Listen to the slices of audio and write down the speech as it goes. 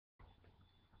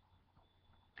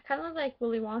kind of look like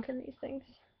Willy Wonka in these things.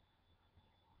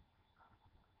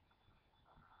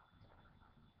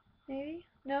 Maybe?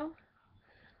 No?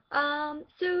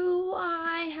 So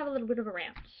I have a little bit of a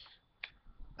rant.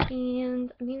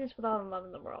 And I mean this with all the love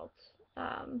in the world.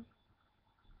 Um,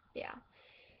 yeah.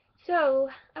 So,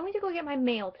 I went to go get my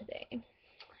mail today.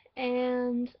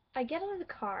 And I get out of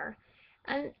the car.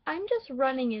 And I'm just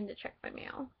running in to check my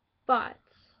mail. But,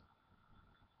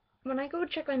 when I go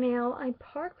to check my mail, I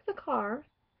park the car.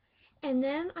 And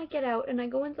then I get out and I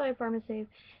go inside a pharmacy.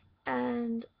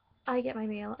 And I get my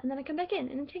mail. And then I come back in.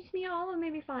 And it takes me all of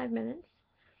maybe 5 minutes.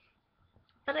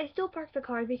 But I still park the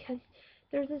car because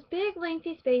there's this big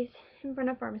lengthy space in front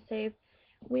of PharmaSave,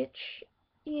 which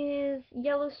is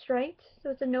yellow striped,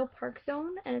 so it's a no park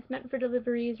zone, and it's meant for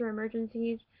deliveries or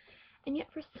emergencies. And yet,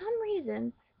 for some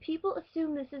reason, people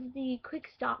assume this is the quick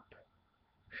stop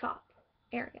shop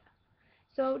area.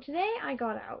 So today I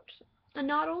got out, and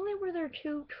not only were there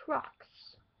 2 trucks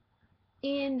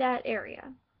in that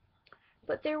area,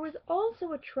 but there was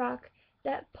also a truck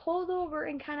that pulled over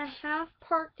and kind of half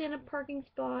parked in a parking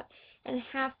spot and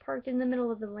half parked in the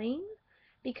middle of the lane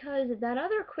because that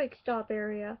other quick stop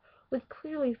area was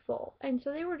clearly full. And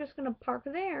so they were just going to park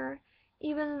there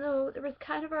even though there was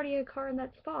kind of already a car in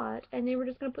that spot, and they were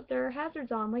just going to put their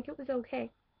hazards on like it was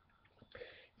okay.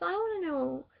 So I want to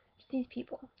know to these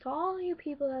people, to all you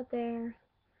people out there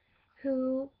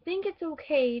who think it's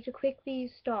okay to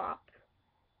quickly stop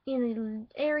in an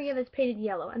area that's painted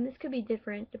yellow, and this could be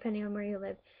different depending on where you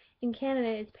live. In Canada,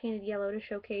 it's painted yellow to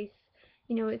showcase,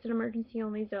 it's an emergency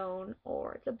only zone,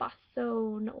 or it's a bus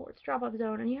zone, or it's a drop-off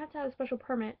zone, and you have to have a special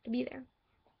permit to be there.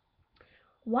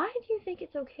 Why do you think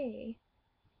it's okay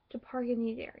to park in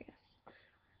these areas?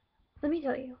 Let me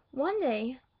tell you, one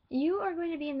day, you are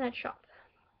going to be in that shop,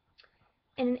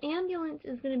 and an ambulance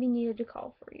is going to be needed to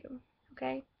call for you,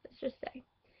 okay? Let's just say.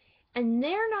 And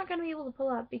they're not going to be able to pull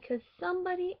up because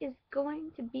somebody is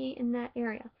going to be in that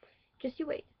area. Just you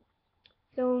wait.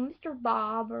 So Mr.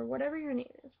 Bob, or whatever your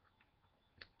name is,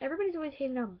 everybody's always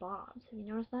hating on Bob's. Have you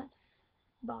noticed that?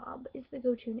 Bob is the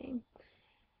go-to name.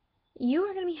 You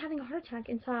are going to be having a heart attack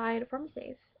inside a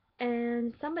pharmacy,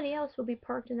 and somebody else will be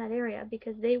parked in that area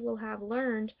because they will have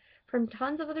learned from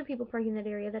tons of other people parking in that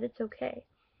area that it's okay.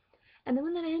 And then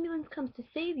when that ambulance comes to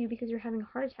save you because you're having a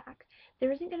heart attack,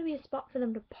 there isn't going to be a spot for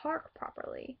them to park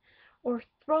properly or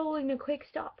throwing a quick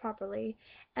stop properly.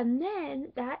 And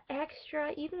then that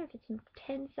extra, even if it's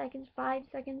 10 seconds, 5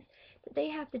 seconds, that they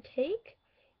have to take,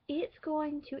 it's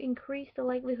going to increase the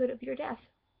likelihood of your death.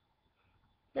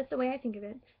 That's the way I think of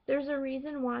it. There's a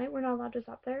reason why we're not allowed to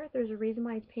stop there. There's a reason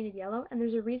why it's painted yellow. And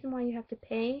there's a reason why you have to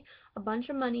pay a bunch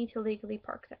of money to legally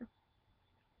park there.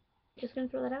 Just going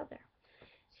to throw that out there.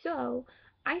 So,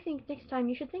 I think next time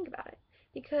you should think about it.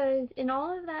 Because in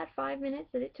all of that 5 minutes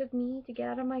that it took me to get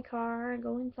out of my car and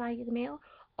go inside and get the mail,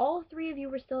 all 3 of you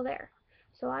were still there.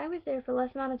 So I was there for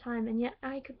less amount of time, and yet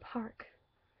I could park.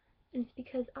 And it's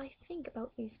because I think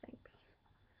about these things.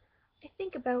 I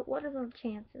think about what are the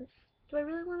chances. Do I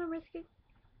really want to risk it?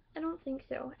 I don't think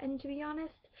so. And to be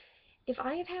honest, if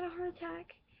I had had a heart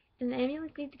attack and the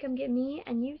ambulance needed to come get me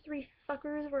and you 3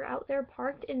 fuckers were out there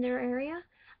parked in their area,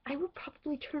 I would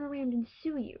probably turn around and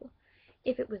sue you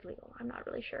if it was legal. I'm not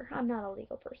really sure. I'm not a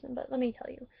legal person, but let me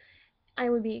tell you,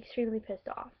 I would be extremely pissed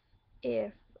off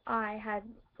if I had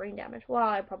brain damage. Well,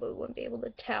 I probably wouldn't be able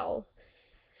to tell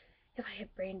if I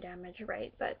had brain damage,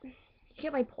 right? But you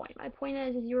get my point. My point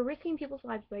is you're risking people's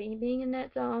lives by being in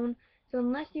that zone, so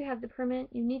unless you have the permit,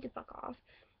 you need to fuck off.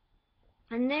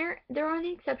 And there are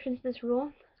the exceptions to this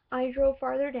rule. I drove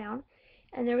farther down,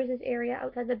 and there was this area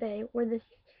outside the bay where this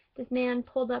man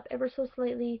pulled up ever so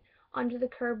slightly onto the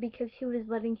curb because he was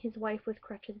letting his wife with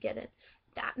crutches get in.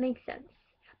 That makes sense.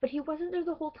 But he wasn't there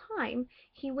the whole time.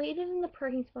 He waited in the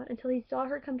parking spot until he saw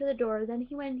her come to the door. Then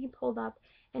he went and he pulled up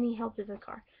and he helped in the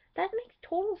car. That makes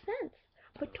total sense.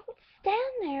 But don't stand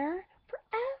there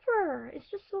forever. It's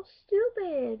just so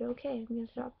stupid. Okay, I'm going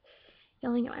to stop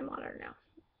yelling at my monitor now.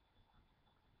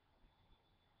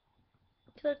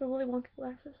 I feel like a Willy Wonka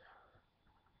glasses.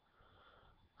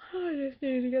 I just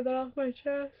need to get that off my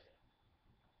chest.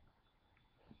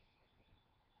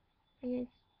 I guess